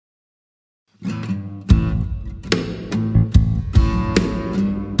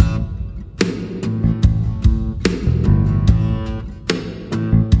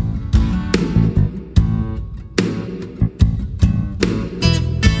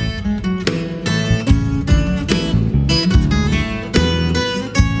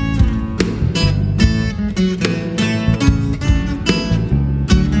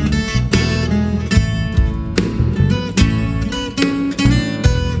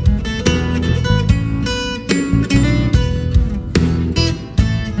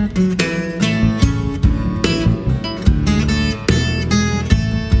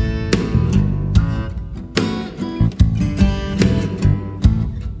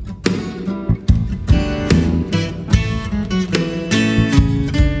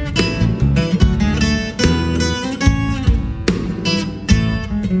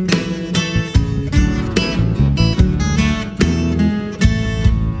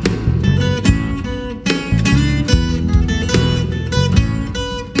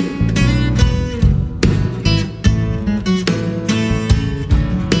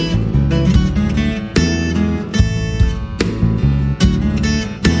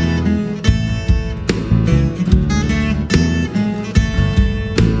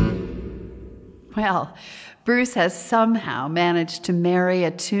Well, Bruce has somehow managed to marry a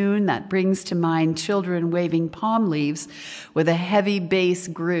tune that brings to mind children waving palm leaves with a heavy bass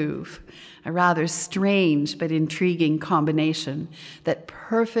groove, a rather strange but intriguing combination that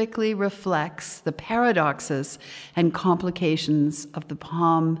perfectly reflects the paradoxes and complications of the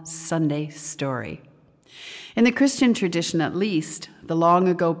Palm Sunday story. In the Christian tradition, at least, the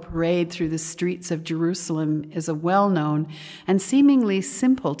long-ago parade through the streets of Jerusalem is a well-known and seemingly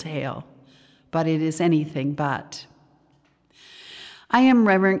simple tale, but it is anything but. I am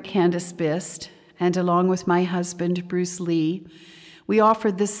Reverend Candace Bist, and along with my husband, Bruce Lee, we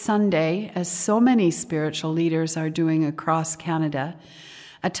offer this Sunday, as so many spiritual leaders are doing across Canada,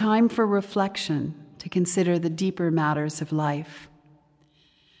 a time for reflection to consider the deeper matters of life.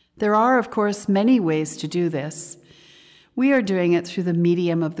 There are, of course, many ways to do this. We are doing it through the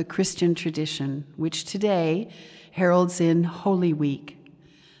medium of the Christian tradition, which today heralds in Holy Week,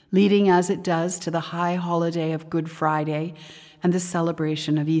 leading as it does to the high holiday of Good Friday and the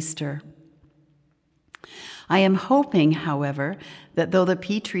celebration of Easter. I am hoping, however, that though the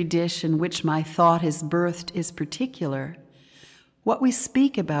petri dish in which my thought is birthed is particular, what we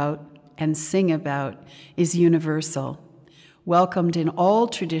speak about and sing about is universal, welcomed in all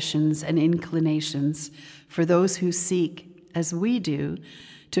traditions and inclinations for those who seek, as we do,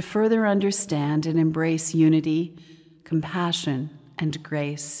 to further understand and embrace unity, compassion, and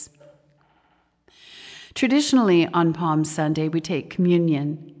grace. Traditionally, on Palm Sunday, we take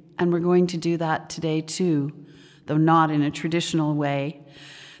communion, and we're going to do that today too, though not in a traditional way,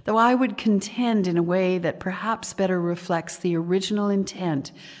 though I would contend in a way that perhaps better reflects the original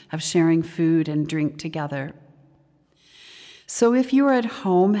intent of sharing food and drink together. So if you are at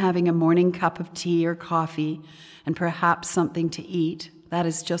home having a morning cup of tea or coffee and perhaps something to eat, that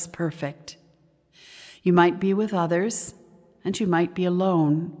is just perfect. You might be with others, and you might be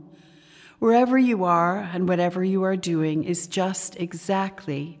alone. Wherever you are and whatever you are doing is just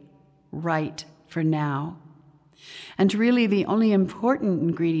exactly right for now. And really the only important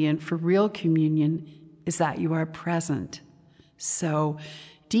ingredient for real communion is that you are present. So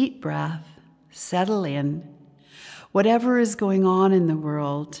deep breath, settle in. Whatever is going on in the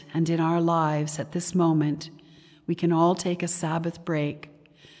world and in our lives at this moment, we can all take a Sabbath break,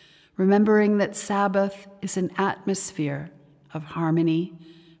 remembering that Sabbath is an atmosphere of harmony,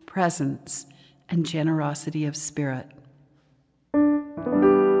 presence, and generosity of spirit.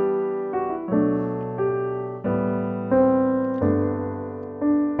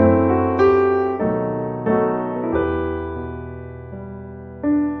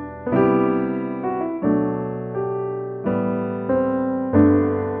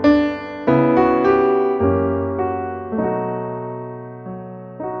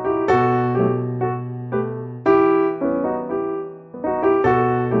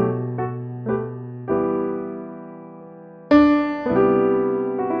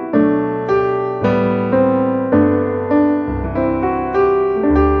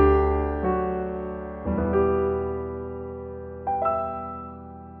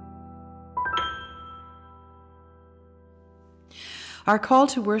 Our call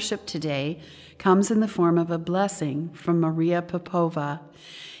to worship today comes in the form of a blessing from Maria Popova.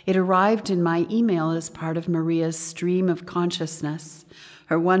 It arrived in my email as part of Maria's Stream of Consciousness,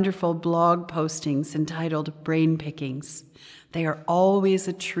 her wonderful blog postings entitled Brain Pickings. They are always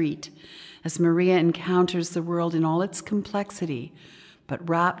a treat as Maria encounters the world in all its complexity, but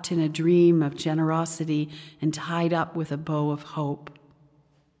wrapped in a dream of generosity and tied up with a bow of hope.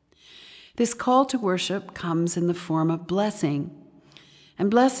 This call to worship comes in the form of blessing. And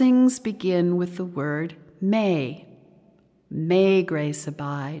blessings begin with the word may. May grace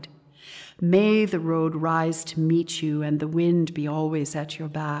abide. May the road rise to meet you and the wind be always at your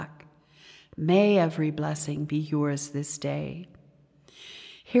back. May every blessing be yours this day.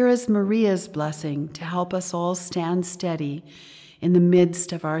 Here is Maria's blessing to help us all stand steady in the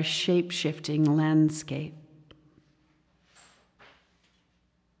midst of our shape-shifting landscape.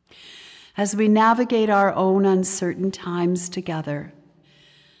 As we navigate our own uncertain times together,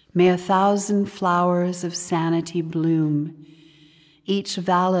 may 1,000 flowers of sanity bloom, each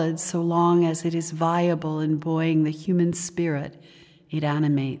valid so long as it is viable in buoying the human spirit it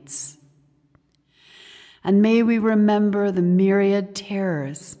animates. And may we remember the myriad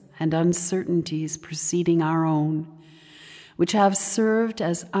terrors and uncertainties preceding our own, which have served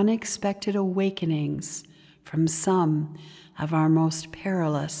as unexpected awakenings from some of our most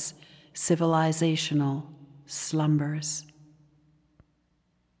perilous civilizational slumbers.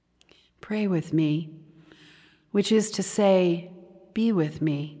 Pray with me, which is to say, be with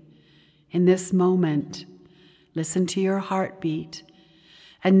me in this moment. Listen to your heartbeat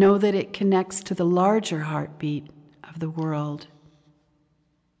and know that it connects to the larger heartbeat of the world.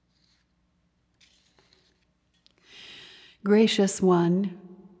 Gracious One,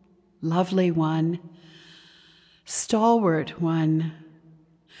 lovely One, stalwart One,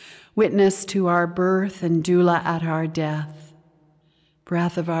 witness to our birth and doula at our death,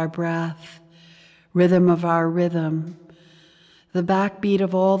 breath of our breath, rhythm of our rhythm, the backbeat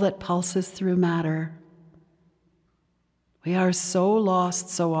of all that pulses through matter. We are so lost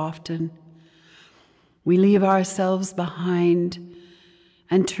so often. We leave ourselves behind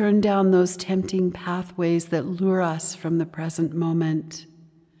and turn down those tempting pathways that lure us from the present moment.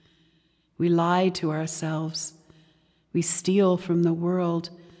 We lie to ourselves. We steal from the world,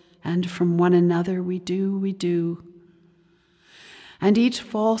 and from one another we do. And each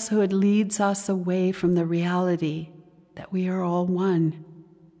falsehood leads us away from the reality that we are all one.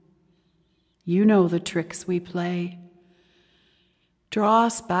 You know the tricks we play. Draw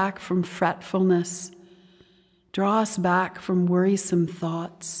us back from fretfulness. Draw us back from worrisome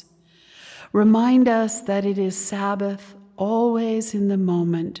thoughts. Remind us that it is Sabbath always in the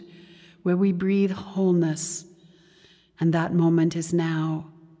moment where we breathe wholeness, and that moment is now.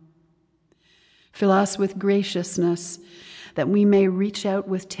 Fill us with graciousness that we may reach out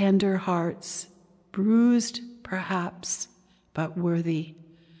with tender hearts, bruised perhaps, but worthy.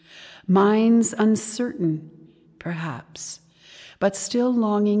 Minds uncertain perhaps, but still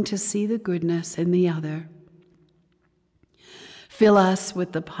longing to see the goodness in the other. Fill us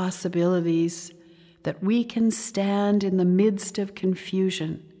with the possibilities that we can stand in the midst of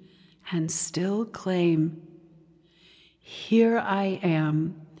confusion and still claim, here I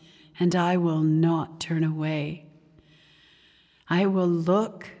am, and I will not turn away. I will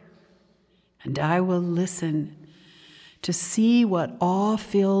look and I will listen to see what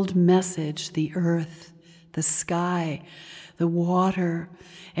awe-filled message the earth, the sky, the water,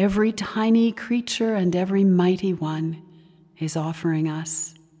 every tiny creature and every mighty one is offering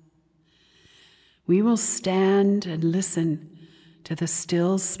us. We will stand and listen to the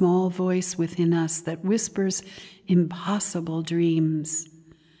still small voice within us that whispers impossible dreams.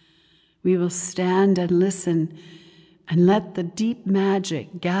 We will stand and listen and let the deep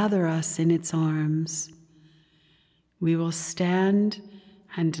magic gather us in its arms. We will stand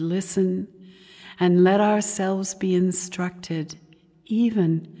and listen and let ourselves be instructed,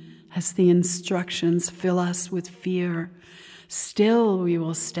 even as the instructions fill us with fear. Still we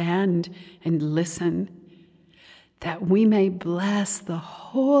will stand and listen, that we may bless the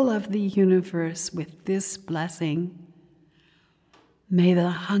whole of the universe with this blessing. May the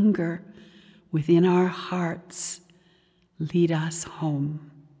hunger within our hearts lead us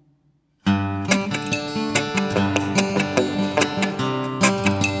home.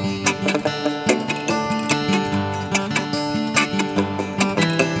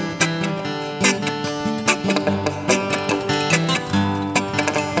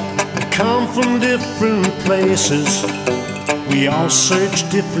 Come from different places, we all search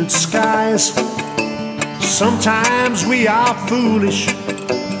different skies. Sometimes we are foolish,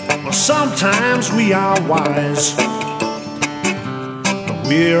 or sometimes we are wise. But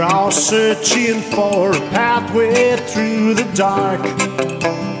we're all searching for a pathway through the dark,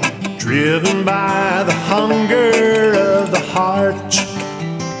 driven by the hunger of the heart.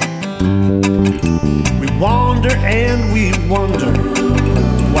 We wander and we wonder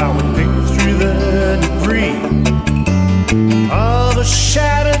while we pick through the debris of a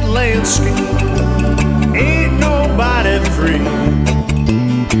shattered landscape. Ain't nobody free.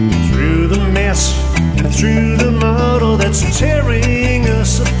 Through the mess and through the muddle that's tearing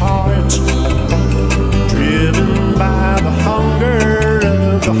us apart, driven by the hunger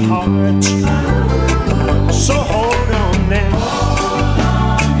of the heart. So hold on now,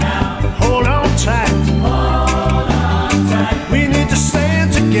 hold on tight. We need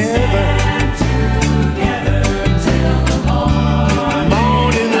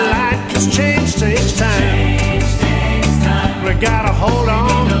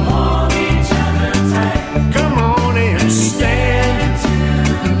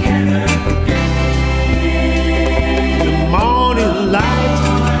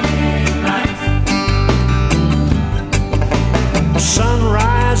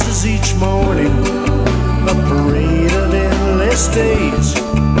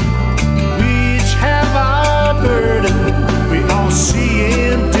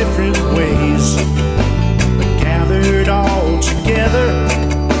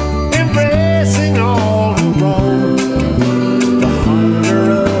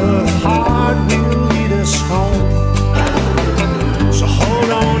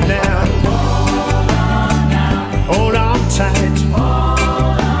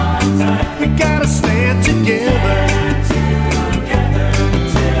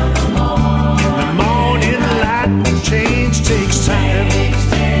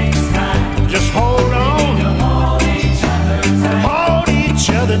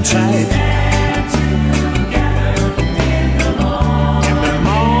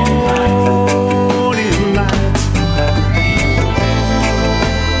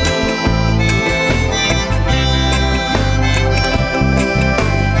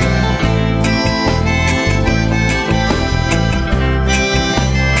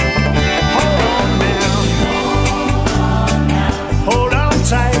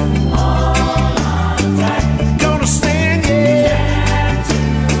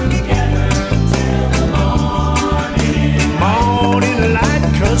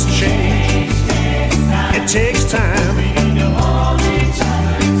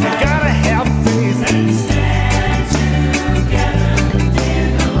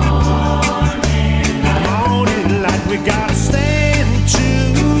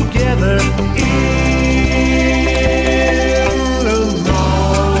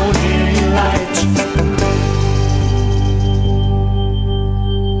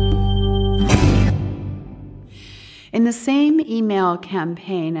email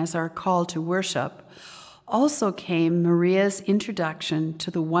campaign as our call to worship also came Maria's introduction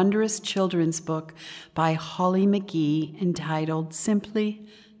to the wondrous children's book by Holly McGee entitled simply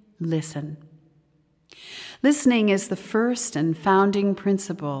Listen. Listening is the first and founding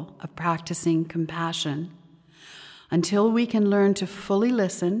principle of practicing compassion. Until we can learn to fully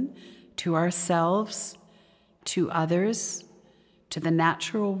listen to ourselves, to others, to the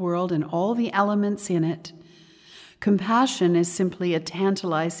natural world and all the elements in it, compassion is simply a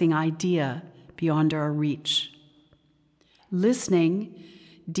tantalizing idea beyond our reach. Listening,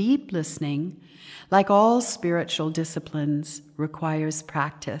 deep listening, like all spiritual disciplines, requires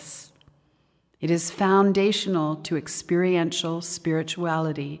practice. It is foundational to experiential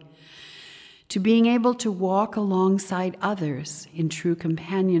spirituality, to being able to walk alongside others in true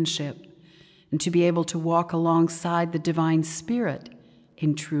companionship, and to be able to walk alongside the Divine Spirit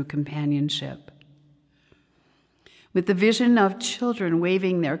in true companionship. With the vision of children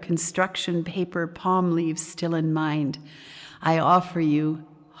waving their construction paper palm leaves still in mind, I offer you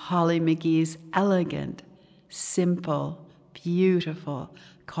Holly McGee's elegant, simple, beautiful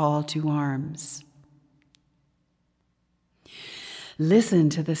call to arms. Listen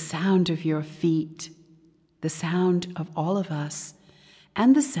to the sound of your feet, the sound of all of us,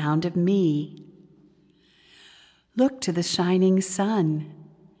 and the sound of me. Look to the shining sun.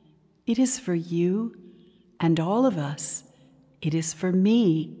 It is for you and all of us. It is for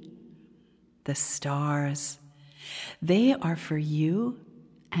me. The stars, they are for you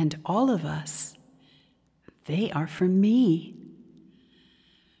and all of us. They are for me.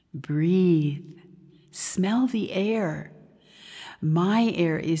 Breathe. Smell the air. My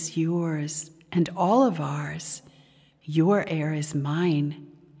air is yours and all of ours. Your air is mine.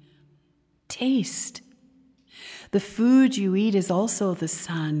 Taste. The food you eat is also the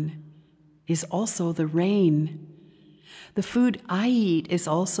sun, is also the rain. The food I eat is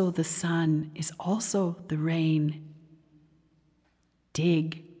also the sun, is also the rain.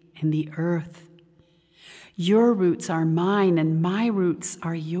 Dig in the earth. Your roots are mine and my roots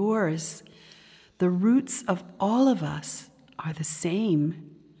are yours. The roots of all of us are the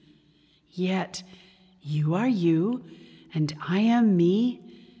same. Yet you are you and I am me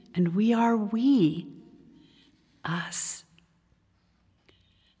and we are we, us.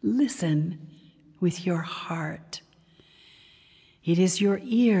 Listen with your heart. It is your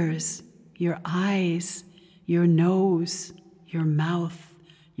ears, your eyes, your nose, your mouth,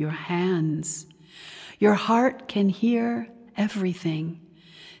 your hands. Your heart can hear everything,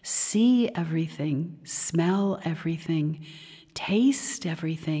 see everything, smell everything, taste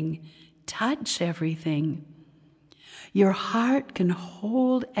everything, touch everything. Your heart can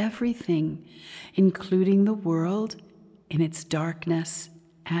hold everything, including the world in its darkness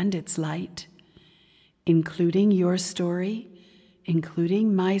and its light, including your story,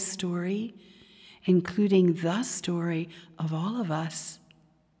 including my story, including the story of all of us.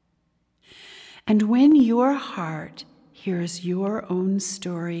 And when your heart hears your own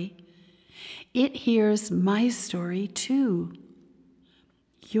story, it hears my story too.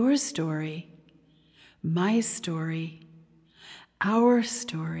 Your story, my story, our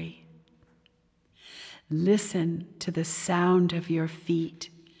story. Listen to the sound of your feet,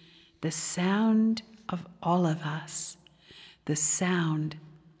 the sound of all of us, the sound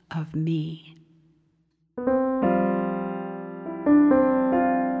of me.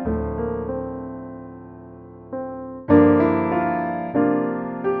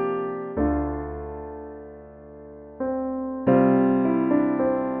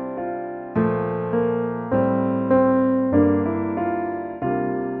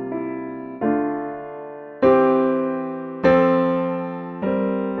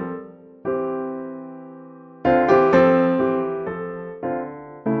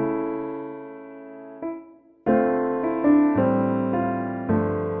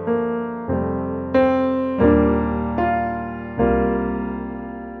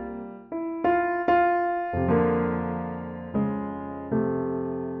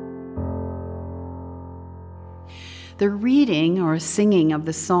 The reading or singing of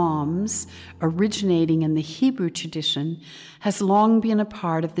the Psalms, originating in the Hebrew tradition, has long been a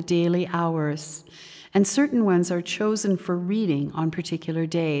part of the daily hours, and certain ones are chosen for reading on particular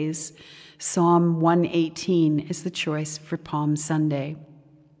days. Psalm 118 is the choice for Palm Sunday.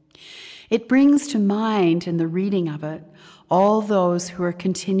 It brings to mind in the reading of it all those who are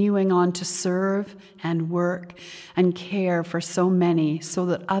continuing on to serve and work and care for so many so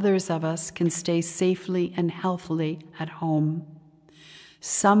that others of us can stay safely and healthily at home.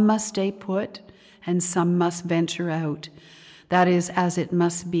 Some must stay put and some must venture out. That is as it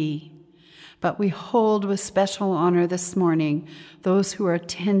must be. But we hold with special honor this morning those who are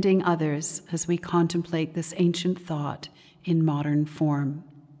tending others as we contemplate this ancient thought in modern form.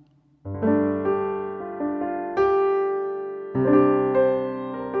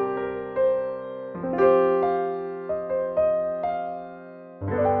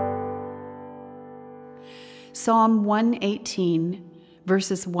 Psalm 118,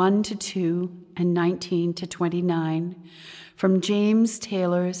 verses 1 to 2 and 19 to 29, from James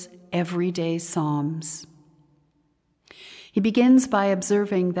Taylor's Everyday Psalms. He begins by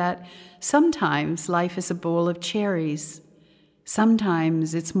observing that sometimes life is a bowl of cherries.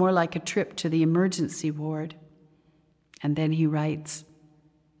 Sometimes it's more like a trip to the emergency ward. And then he writes,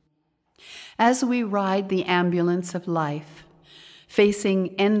 as we ride the ambulance of life,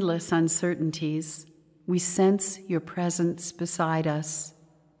 facing endless uncertainties, we sense your presence beside us.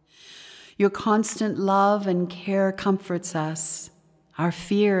 Your constant love and care comforts us. Our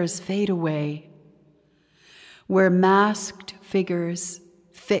fears fade away. Where masked figures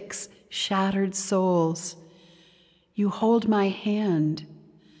fix shattered souls, you hold my hand.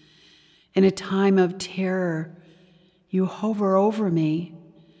 In a time of terror, you hover over me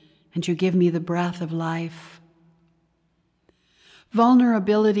and you give me the breath of life.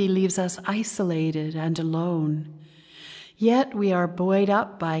 Vulnerability leaves us isolated and alone, yet we are buoyed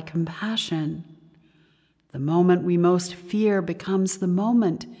up by compassion. The moment we most fear becomes the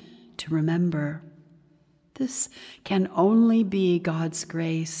moment to remember. This can only be God's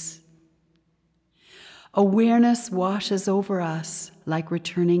grace. Awareness washes over us like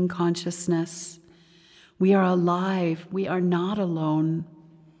returning consciousness. We are alive. We are not alone.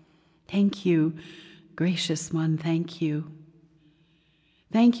 Thank you, gracious one, thank you.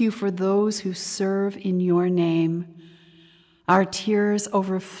 Thank you for those who serve in your name. Our tears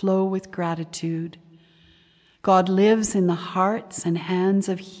overflow with gratitude. God lives in the hearts and hands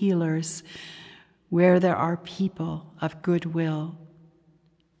of healers where there are people of goodwill.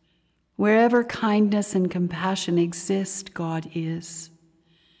 Wherever kindness and compassion exist, God is.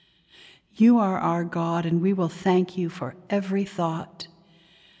 You are our God, and we will thank you for every thought.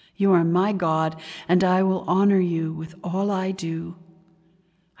 You are my God, and I will honor you with all I do.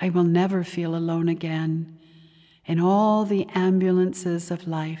 I will never feel alone again. In all the ambulances of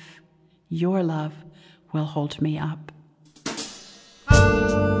life, your love will hold me up.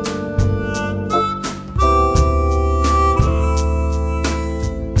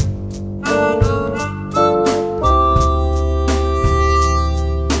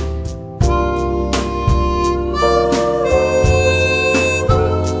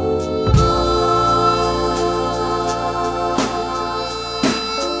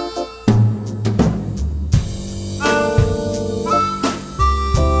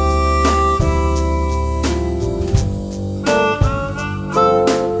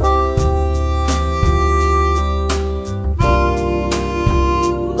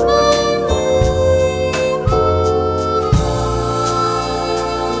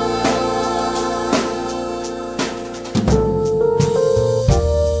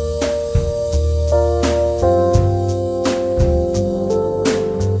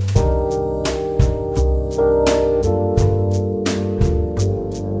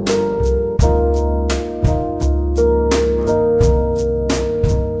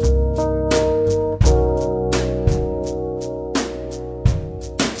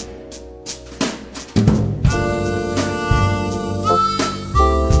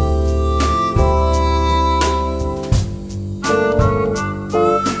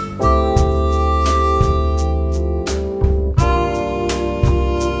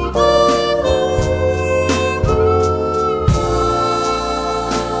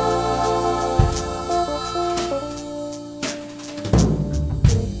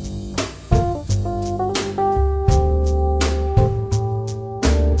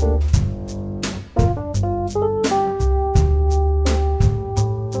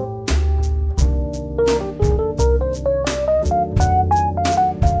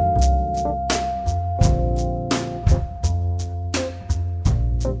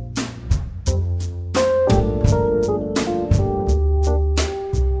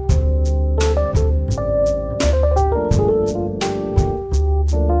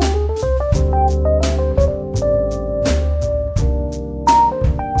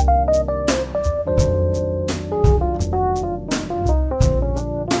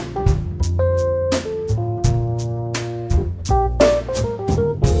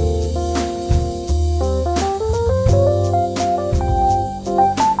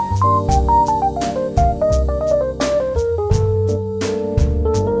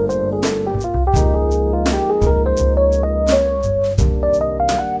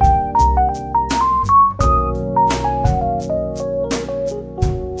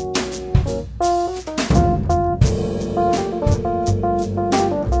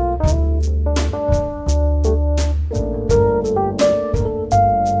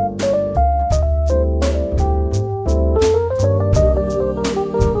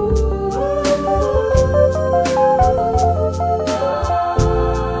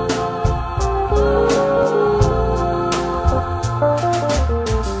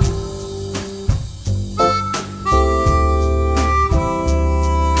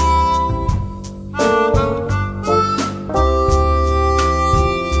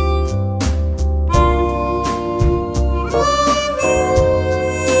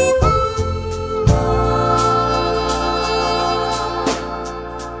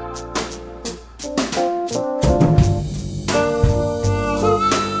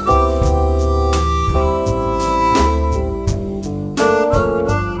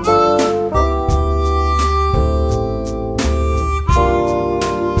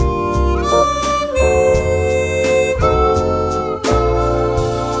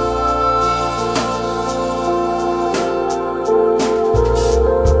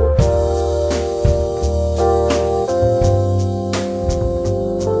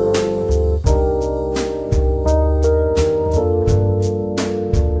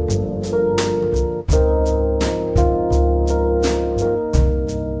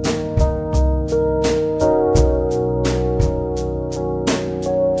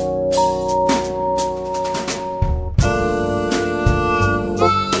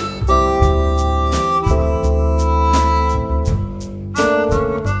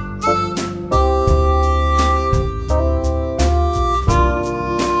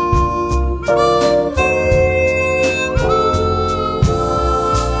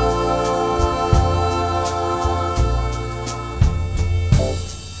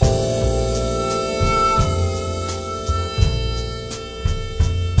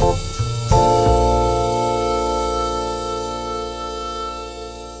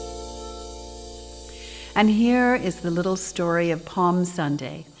 And here is the little story of Palm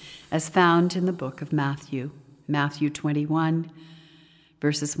Sunday, as found in the book of Matthew, Matthew 21,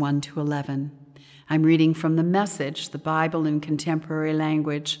 verses 1 to 11. I'm reading from the Message, the Bible in Contemporary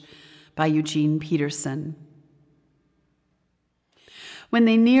Language, by Eugene Peterson. When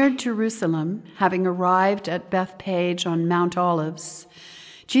they neared Jerusalem, having arrived at Bethphage on Mount Olives,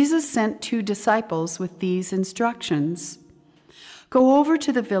 Jesus sent 2 disciples with these instructions. Go over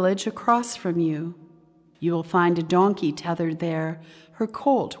to the village across from you. You will find a donkey tethered there, her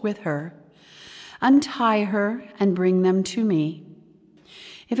colt with her. Untie her and bring them to me.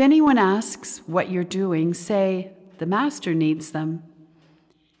 If anyone asks what you're doing, say, the Master needs them.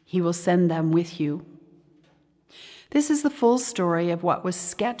 He will send them with you. This is the full story of what was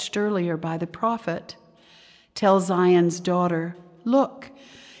sketched earlier by the prophet. Tell Zion's daughter, look,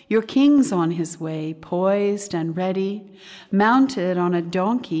 your king's on his way, poised and ready, mounted on a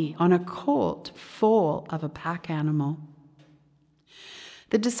donkey, on a colt, foal of a pack animal.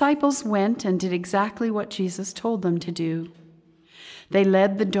 The disciples went and did exactly what Jesus told them to do. They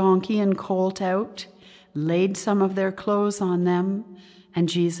led the donkey and colt out, laid some of their clothes on them, and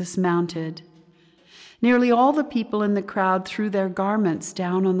Jesus mounted. Nearly all the people in the crowd threw their garments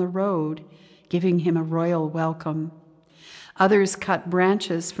down on the road, giving him a royal welcome. Others cut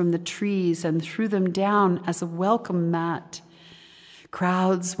branches from the trees and threw them down as a welcome mat.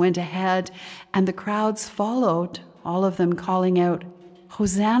 Crowds went ahead, and the crowds followed, all of them calling out,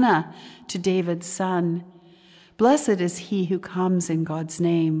 Hosanna to David's son. Blessed is he who comes in God's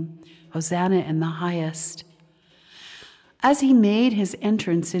name. Hosanna in the highest. As he made his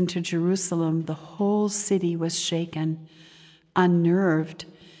entrance into Jerusalem, the whole city was shaken. Unnerved,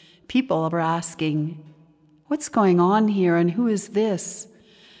 people were asking, what's going on here and who is this?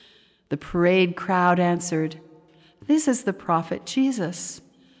 The parade crowd answered, this is the prophet Jesus,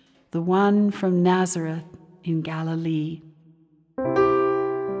 the one from Nazareth in Galilee.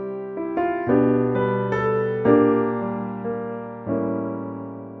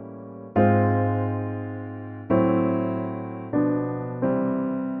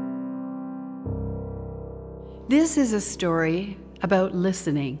 This is a story about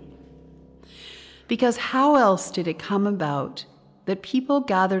listening. Because how else did it come about that people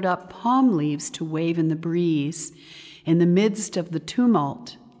gathered up palm leaves to wave in the breeze in the midst of the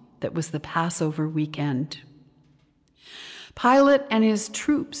tumult that was the Passover weekend? Pilate and his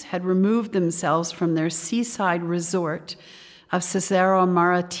troops had removed themselves from their seaside resort of Caesarea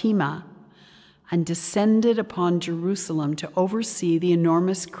Maritima and descended upon Jerusalem to oversee the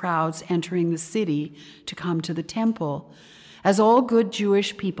enormous crowds entering the city to come to the temple, as all good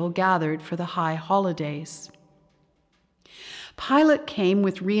Jewish people gathered for the high holidays. Pilate came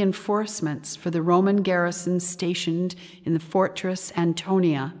with reinforcements for the Roman garrison stationed in the fortress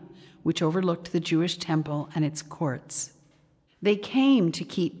Antonia, which overlooked the Jewish temple and its courts. They came to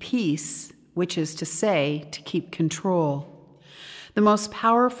keep peace, which is to say, to keep control. The most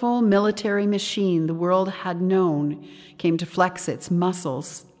powerful military machine the world had known came to flex its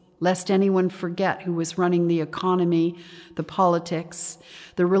muscles, lest anyone forget who was running the economy, the politics,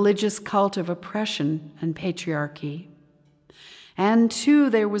 the religious cult of oppression and patriarchy. And too,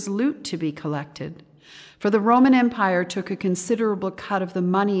 there was loot to be collected, for the Roman Empire took a considerable cut of the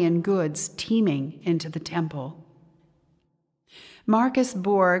money and goods teeming into the temple. Marcus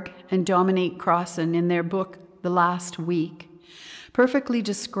Borg and Dominique Crossan, in their book The Last Week, perfectly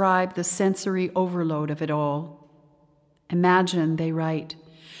describe the sensory overload of it all. Imagine, they write,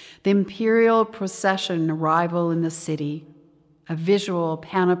 the imperial procession arrival in the city, a visual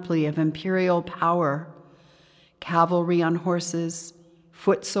panoply of imperial power, cavalry on horses,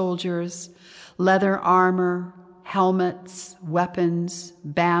 foot soldiers, leather armor, helmets, weapons,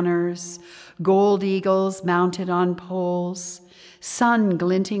 banners, gold eagles mounted on poles, sun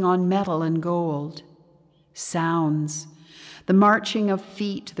glinting on metal and gold, sounds, the marching of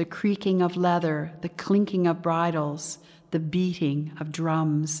feet, the creaking of leather, the clinking of bridles, the beating of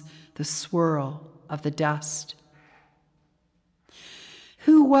drums, the swirl of the dust.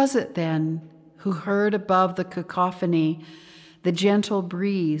 Who was it then who heard above the cacophony the gentle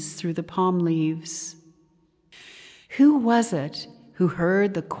breeze through the palm leaves? Who was it who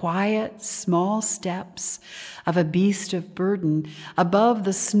heard the quiet, small steps of a beast of burden above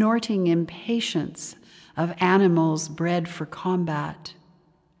the snorting impatience of animals bred for combat?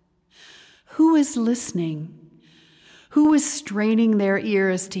 Who is listening? Who is straining their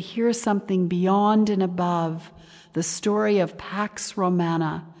ears to hear something beyond and above the story of Pax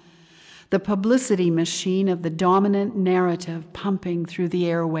Romana, the publicity machine of the dominant narrative pumping through the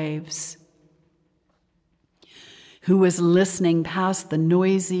airwaves? who was listening past the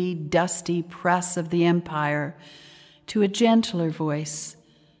noisy, dusty press of the empire to a gentler voice,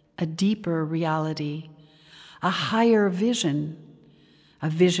 a deeper reality, a higher vision, a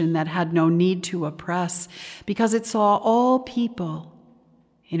vision that had no need to oppress because it saw all people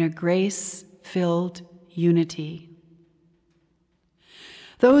in a grace-filled unity.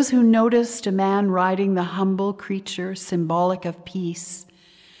 Those who noticed a man riding the humble creature symbolic of peace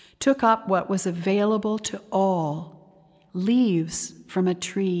took up what was available to all, leaves from a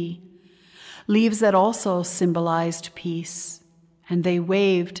tree, leaves that also symbolized peace, and they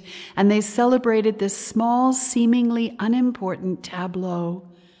waved and they celebrated this small, seemingly unimportant tableau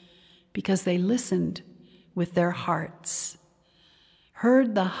because they listened with their hearts,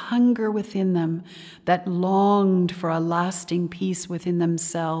 heard the hunger within them that longed for a lasting peace within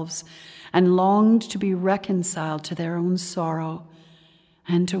themselves and longed to be reconciled to their own sorrow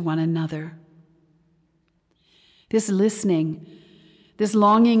and to one another. This listening, this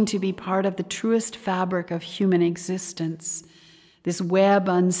longing to be part of the truest fabric of human existence, this web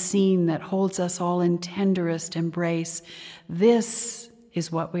unseen that holds us all in tenderest embrace, this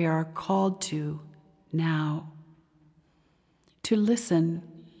is what we are called to now. To listen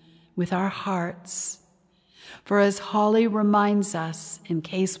with our hearts. For as Holly reminds us, in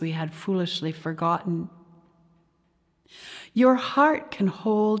case we had foolishly forgotten, your heart can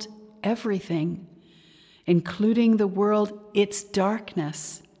hold everything, including the world, its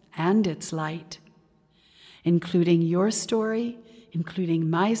darkness and its light, including your story, including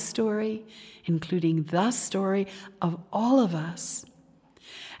my story, including the story of all of us.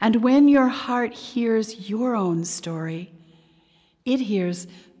 And when your heart hears your own story, it hears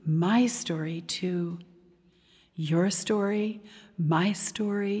my story too. Your story, my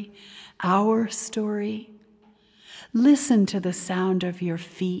story, our story. Listen to the sound of your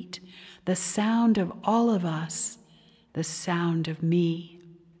feet, the sound of all of us, the sound of me.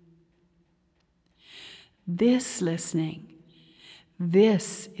 This listening,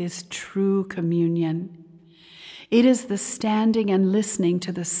 this is true communion. It is the standing and listening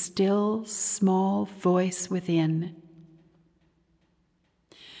to the still, small voice within.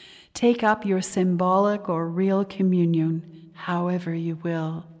 Take up your symbolic or real communion, however you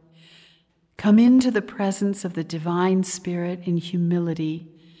will. Come into the presence of the Divine Spirit in humility,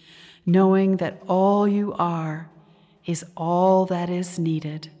 knowing that all you are is all that is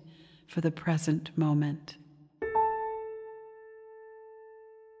needed for the present moment.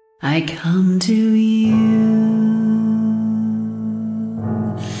 I come to you,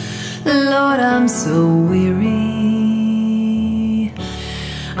 Lord, I'm so weary.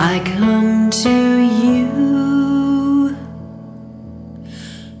 I come to you,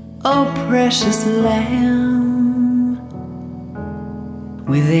 oh precious Lamb,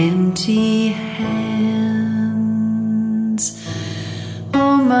 with empty hands.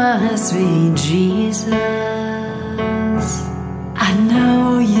 Oh my sweet Jesus, I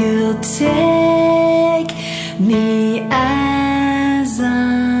know you'll take me as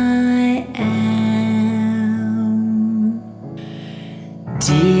I am.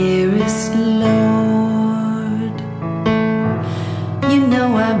 Dearest Lord, you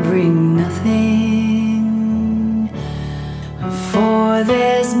know I bring nothing, for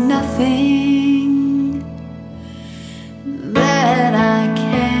there's nothing that I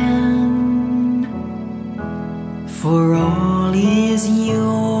can, for all is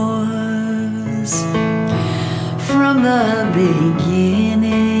yours from the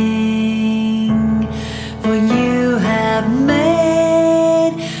beginning, for you have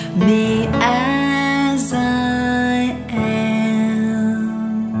made me as I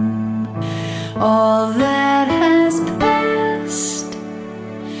am. All that has passed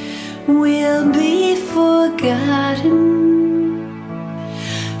will be forgotten,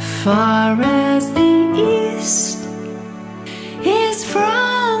 far as the east is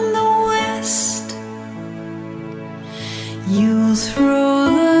from the west. You'll throw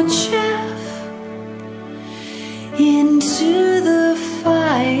the chaff into the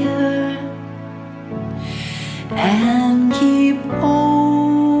fire and keep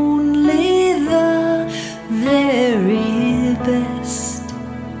only the very best.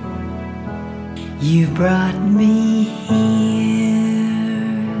 You've brought me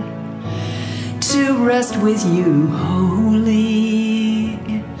here to rest with you wholly,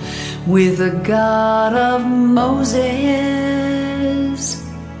 with the God of Moses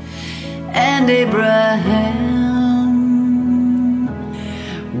and Abraham.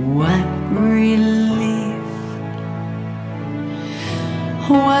 What relief,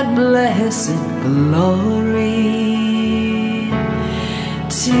 what blessed glory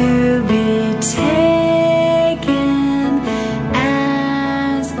to be taken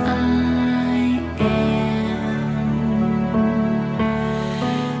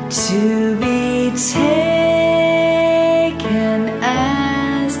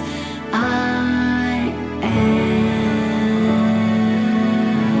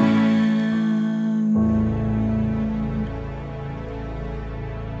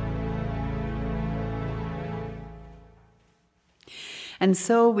And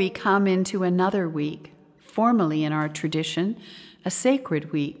so we come into another week, formally in our tradition, a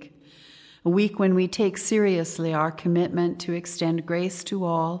sacred week, a week when we take seriously our commitment to extend grace to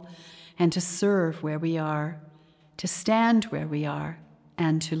all and to serve where we are, to stand where we are,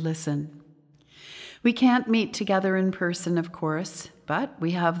 and to listen. We can't meet together in person, of course, but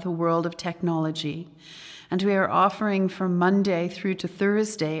we have the world of technology, and we are offering from Monday through to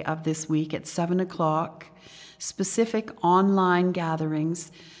Thursday of this week at 7 o'clock specific online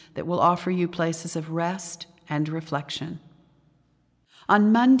gatherings that will offer you places of rest and reflection.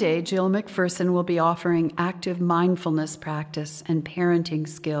 On Monday, Jill McPherson will be offering active mindfulness practice and parenting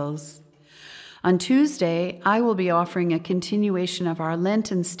skills. On Tuesday, I will be offering a continuation of our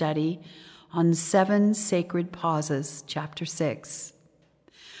Lenten study on 7 Sacred Pauses, Chapter 6.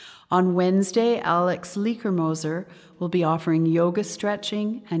 On Wednesday, Alex Leakermoser will be offering yoga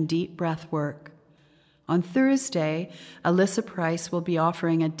stretching and deep breath work. On Thursday, Alyssa Price will be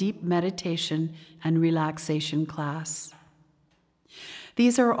offering a deep meditation and relaxation class.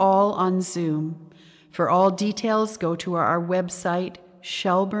 These are all on Zoom. For all details, go to our website,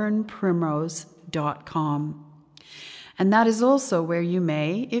 shelburneprimrose.com. And that is also where you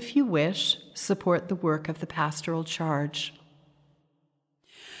may, if you wish, support the work of the Pastoral Charge.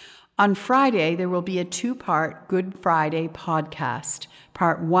 On Friday, there will be a 2-part Good Friday podcast.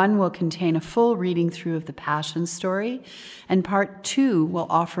 Part 1 will contain a full reading through of the Passion story, and Part 2 will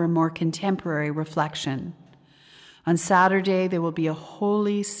offer a more contemporary reflection. On Saturday, there will be a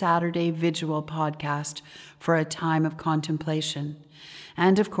Holy Saturday Vigil podcast for a time of contemplation.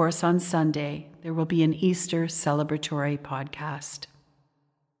 And of course, on Sunday, there will be an Easter celebratory podcast.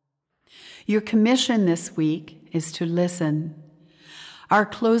 Your commission this week is to listen. Our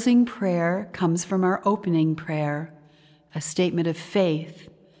closing prayer comes from our opening prayer, a statement of faith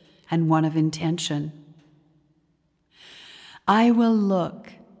and one of intention. I will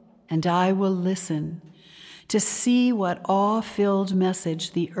look and I will listen to see what awe-filled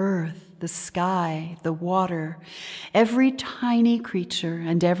message the earth, the sky, the water, every tiny creature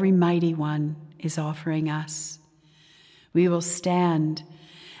and every mighty one is offering us. We will stand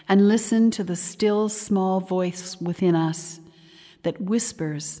and listen to the still small voice within us that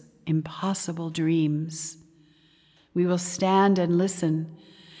whispers impossible dreams. We will stand and listen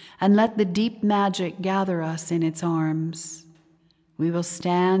and let the deep magic gather us in its arms. We will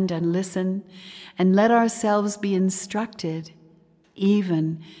stand and listen and let ourselves be instructed,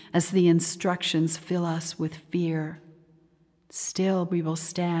 even as the instructions fill us with fear. Still we will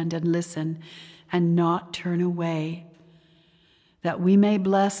stand and listen and not turn away, that we may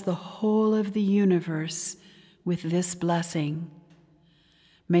bless the whole of the universe with this blessing.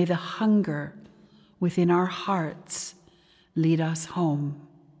 May the hunger within our hearts lead us home.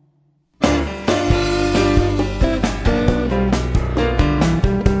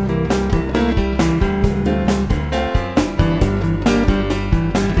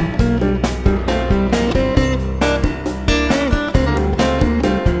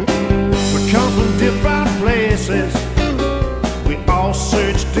 We come from different places, we all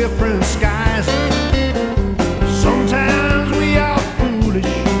search different skies. Sometimes we are foolish,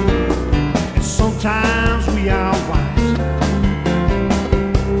 and sometimes we are wise.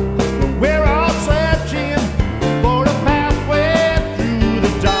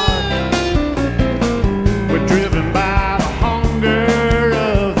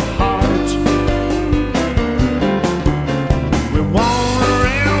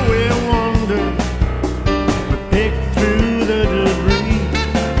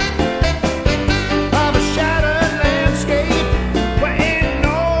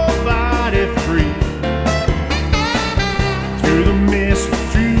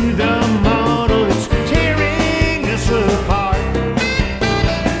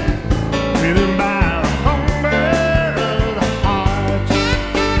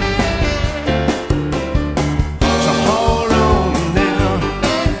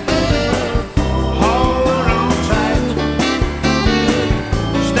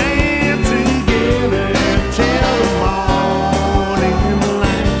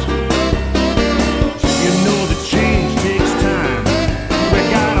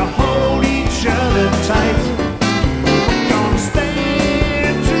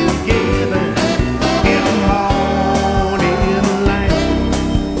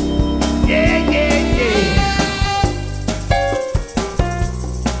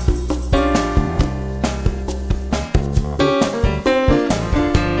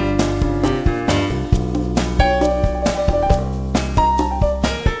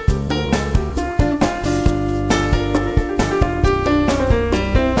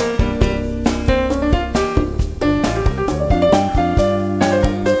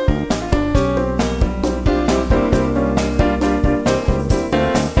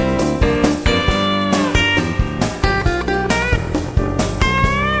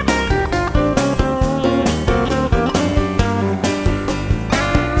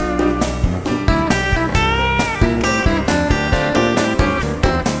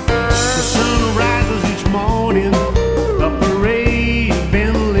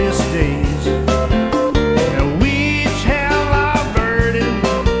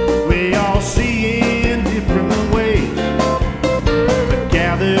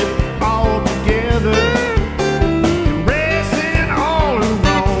 gathered